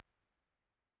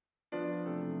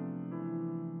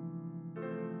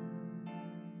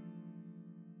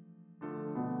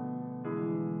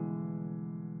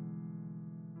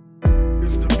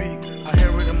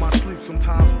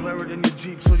it in your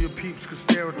Jeep so your peeps could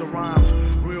stare at the rhymes.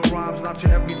 Real rhymes, not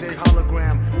your everyday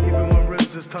hologram. Even when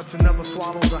ribs is touching, never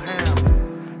swallows a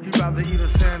ham. He'd rather eat a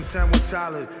sandwich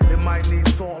salad. It might need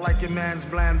salt like your man's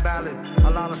bland ballad. A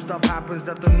lot of stuff happens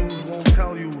that the news won't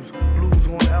tell yous. Blues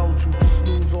on L juice,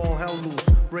 snooze all hell loose.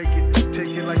 Break it, take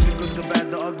it like the good, the bad,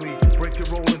 the ugly. Break it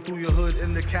rolling through your hood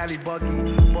in the caddy buggy.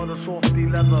 Butter softy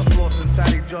leather, floss and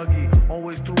fatty juggy.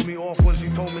 Always threw me off when she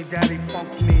told me daddy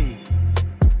funked me.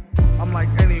 I'm like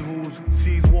anywho's,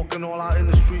 sees walking all out in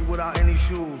the street without any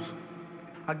shoes.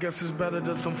 I guess it's better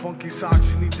than some funky socks.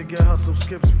 She need to get her some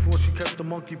skips before she catch the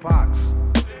monkeypox.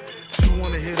 She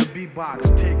wanna hear the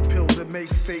beatbox, take pills that make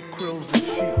fake krills and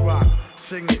sheetrock.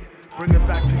 Sing it, bring it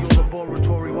back to your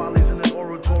laboratory while he's in an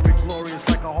oratory, glorious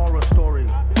like a horror story.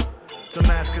 The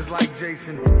mask is like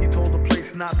Jason, he told the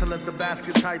place not to let the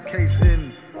basket type case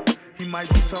in. He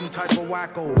might be some type of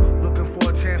wacko, looking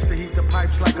for a chance to heat the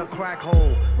pipes like a crack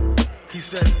hole. He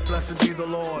said, blessed be the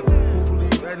Lord, who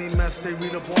believe any mess they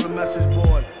read up on the message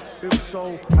board. If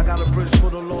so, I got a bridge for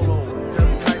the Lolo.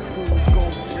 Them type fools go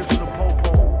into the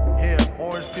popo. Here,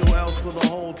 orange peel L's for the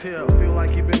whole tier. Feel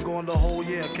like he been gone the whole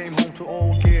year, came home to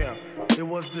old gear. It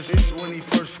was the shit when he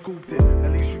first scooped it.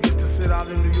 At least you get to sit out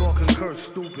in New York and curse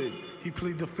stupid. He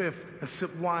plead the fifth and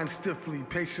sip wine stiffly.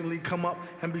 Patiently come up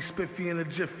and be spiffy in a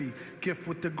jiffy. Gift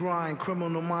with the grind,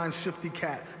 criminal mind, shifty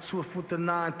cat. Swift with the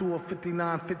 9 through a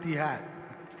 5950 hat.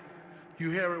 You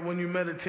hear it when you meditate.